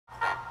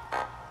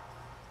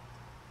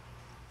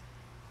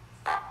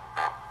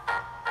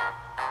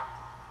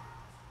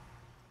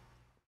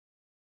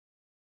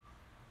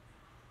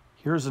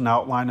Here's an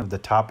outline of the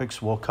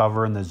topics we'll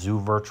cover in the zoo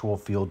virtual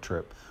field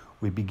trip.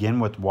 We begin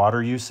with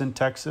water use in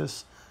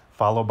Texas,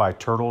 followed by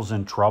turtles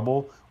in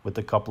trouble with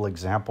a couple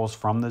examples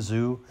from the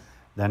zoo,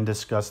 then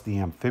discuss the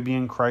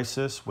amphibian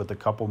crisis with a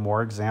couple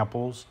more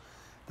examples,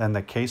 then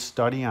the case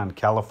study on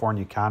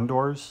California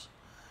condors,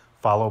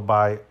 followed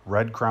by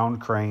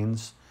red-crowned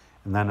cranes,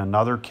 and then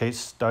another case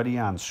study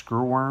on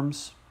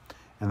screwworms,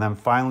 and then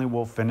finally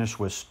we'll finish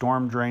with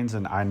storm drains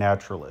and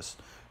iNaturalist,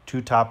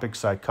 two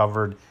topics I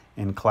covered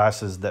in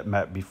classes that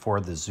met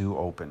before the zoo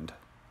opened.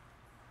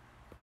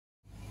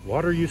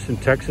 Water use in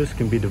Texas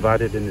can be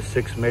divided into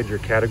 6 major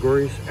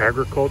categories: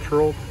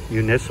 agricultural,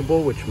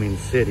 municipal, which means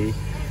city,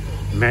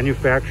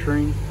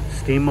 manufacturing,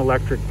 steam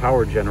electric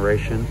power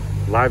generation,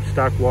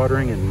 livestock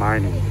watering, and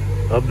mining.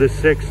 Of the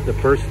 6, the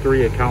first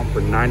 3 account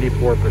for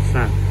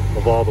 94%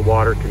 of all the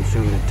water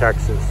consumed in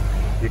Texas.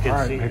 You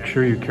can see. Make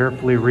sure you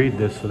carefully read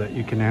this so that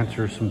you can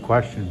answer some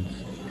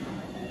questions.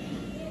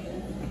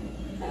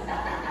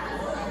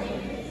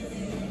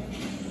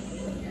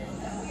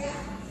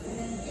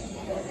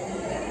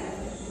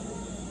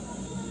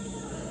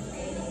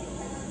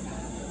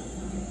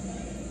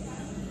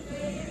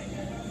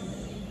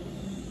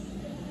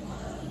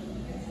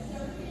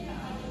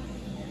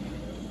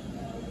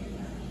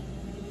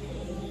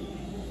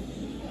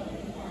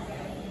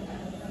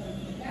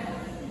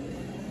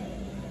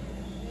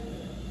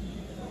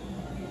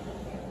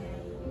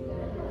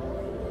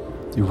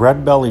 The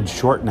red-bellied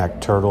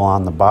short-necked turtle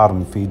on the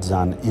bottom feeds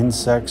on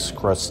insects,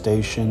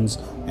 crustaceans,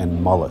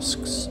 and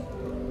mollusks.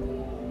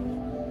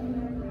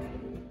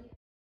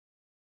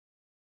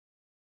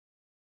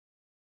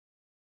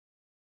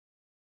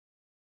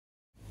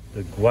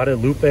 The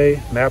Guadalupe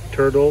map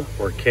turtle,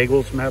 or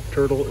Kegel's map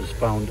turtle, is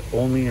found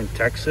only in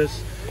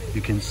Texas.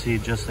 You can see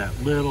just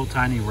that little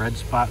tiny red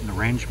spot in the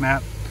range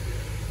map.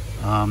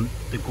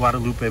 The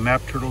Guadalupe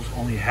map turtle's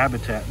only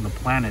habitat in the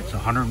planet is a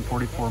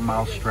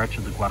 144-mile stretch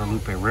of the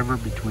Guadalupe River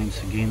between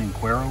Seguin and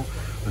Cuero.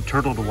 A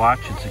turtle to watch,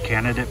 it's a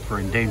candidate for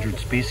endangered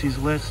species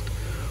list.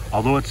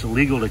 Although it's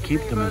illegal to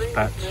keep them as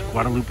pets,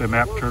 Guadalupe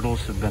map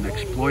turtles have been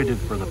exploited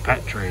for the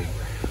pet trade.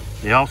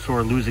 They also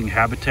are losing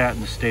habitat,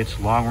 and the state's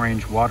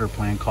long-range water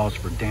plan calls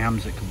for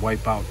dams that could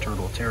wipe out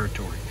turtle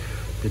territory.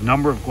 The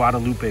number of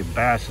Guadalupe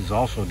bass is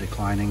also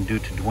declining due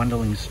to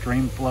dwindling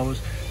stream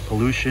flows,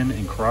 pollution,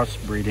 and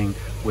crossbreeding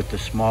with the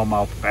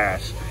smallmouth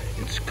bass,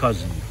 its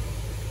cousin.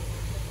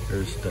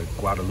 There's the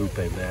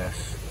Guadalupe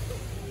bass.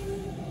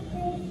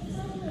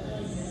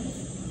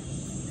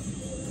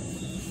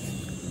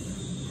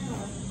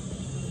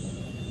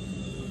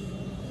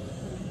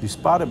 The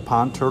spotted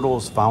pond turtle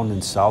is found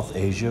in South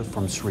Asia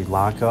from Sri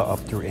Lanka up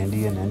through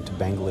India and into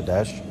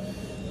Bangladesh.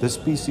 This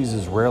species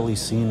is rarely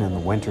seen in the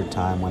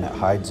wintertime when it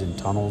hides in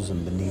tunnels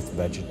and beneath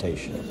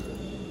vegetation.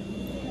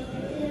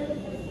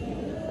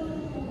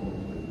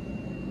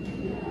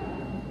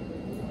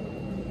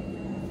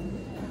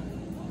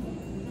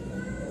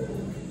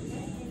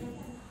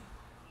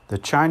 The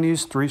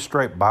Chinese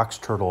three-striped box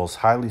turtle is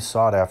highly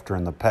sought after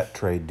in the pet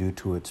trade due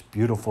to its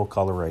beautiful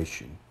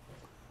coloration.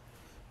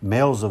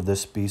 Males of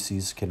this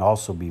species can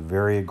also be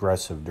very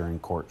aggressive during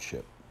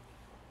courtship.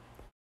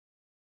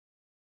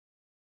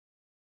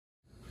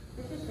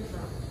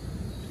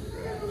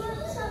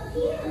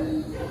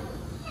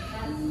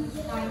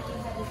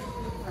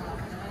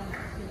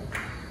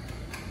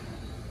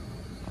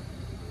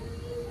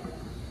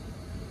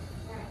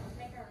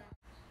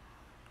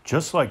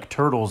 Just like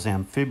turtles,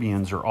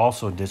 amphibians are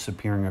also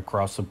disappearing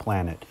across the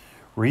planet.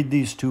 Read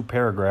these 2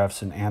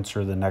 paragraphs and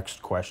answer the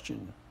next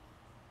question.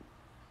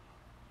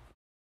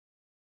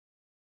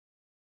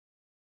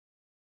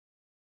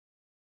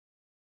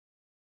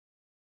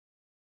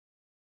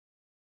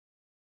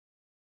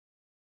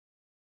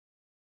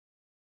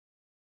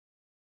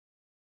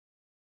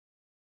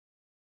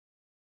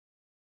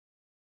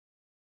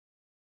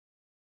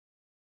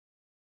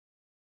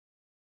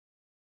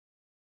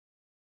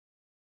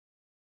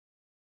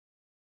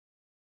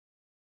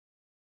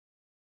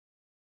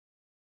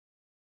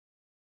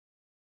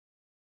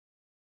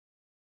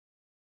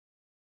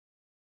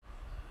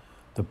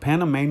 The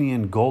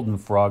Panamanian golden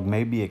frog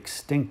may be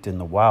extinct in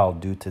the wild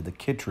due to the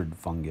chytrid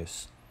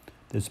fungus.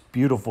 This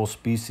beautiful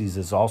species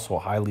is also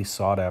highly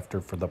sought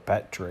after for the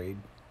pet trade.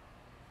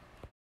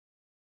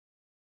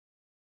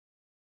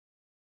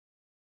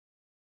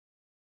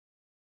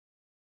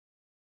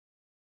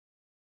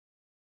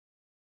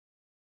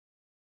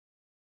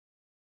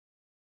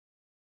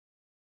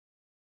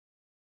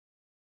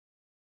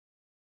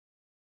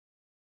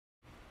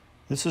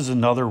 This is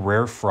another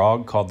rare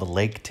frog called the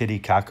Lake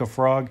Titicaca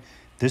frog.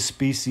 This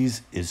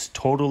species is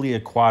totally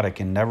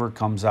aquatic and never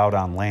comes out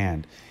on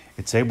land.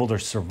 It's able to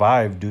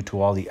survive due to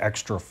all the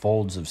extra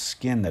folds of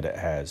skin that it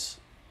has.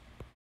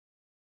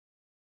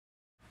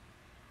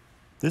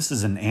 This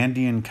is an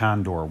Andean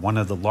condor, one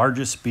of the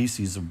largest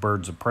species of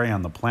birds of prey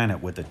on the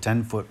planet with a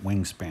 10-foot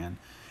wingspan.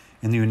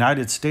 In the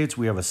United States,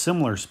 we have a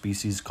similar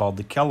species called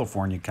the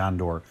California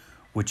condor,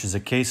 which is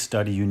a case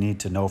study you need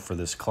to know for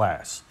this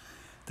class.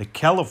 The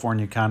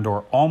California condor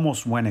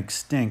almost went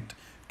extinct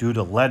due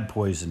to lead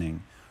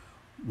poisoning.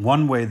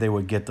 One way they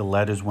would get the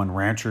lead is when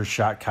ranchers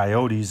shot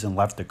coyotes and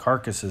left the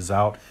carcasses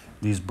out.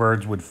 These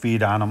birds would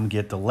feed on them,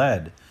 get the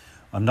lead.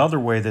 Another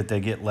way that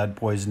they get lead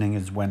poisoning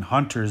is when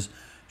hunters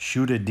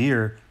shoot a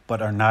deer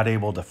but are not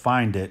able to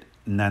find it,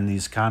 and then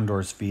these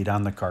condors feed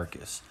on the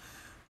carcass.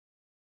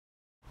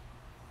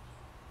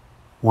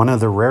 One of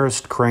the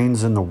rarest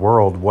cranes in the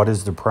world, what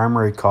is the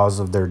primary cause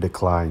of their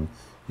decline?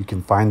 You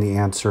can find the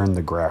answer in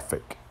the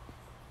graphic.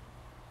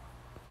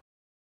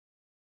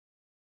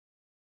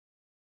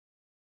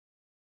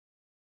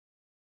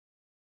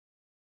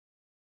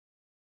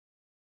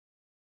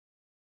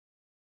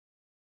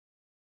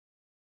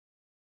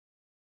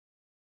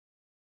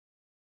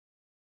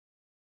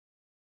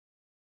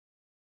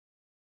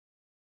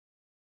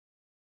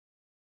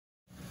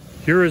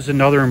 Here is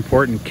another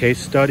important case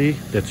study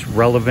that's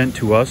relevant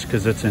to us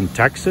because it's in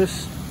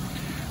Texas.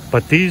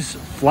 But these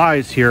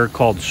flies here are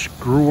called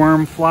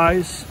screwworm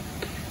flies.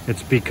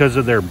 It's because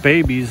of their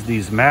babies,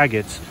 these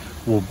maggots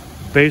will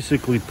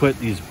basically put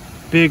these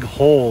big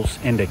holes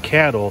into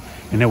cattle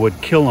and it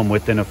would kill them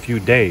within a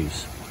few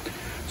days.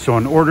 So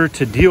in order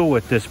to deal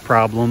with this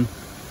problem,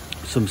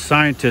 some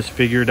scientists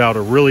figured out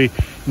a really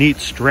neat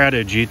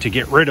strategy to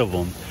get rid of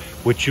them,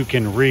 which you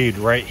can read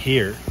right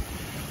here.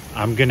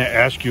 I'm going to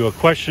ask you a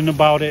question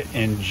about it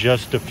in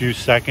just a few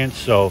seconds,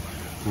 so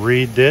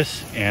read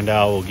this and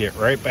I will get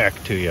right back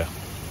to you.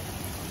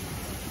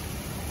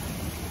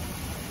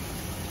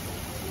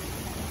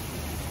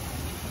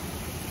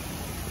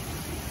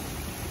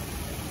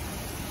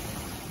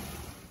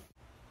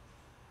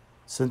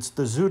 Since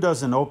the zoo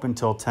doesn't open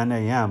till 10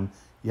 a.m.,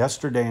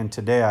 yesterday and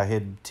today I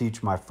had to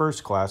teach my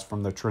first class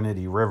from the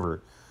Trinity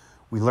River.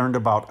 We learned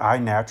about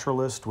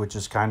iNaturalist, which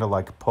is kind of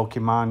like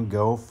Pokemon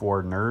Go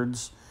for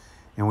nerds.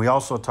 And we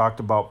also talked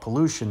about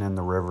pollution in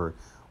the river.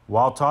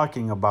 While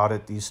talking about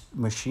it, these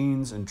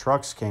machines and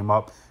trucks came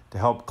up to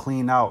help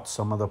clean out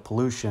some of the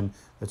pollution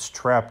that's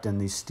trapped in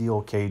these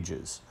steel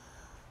cages.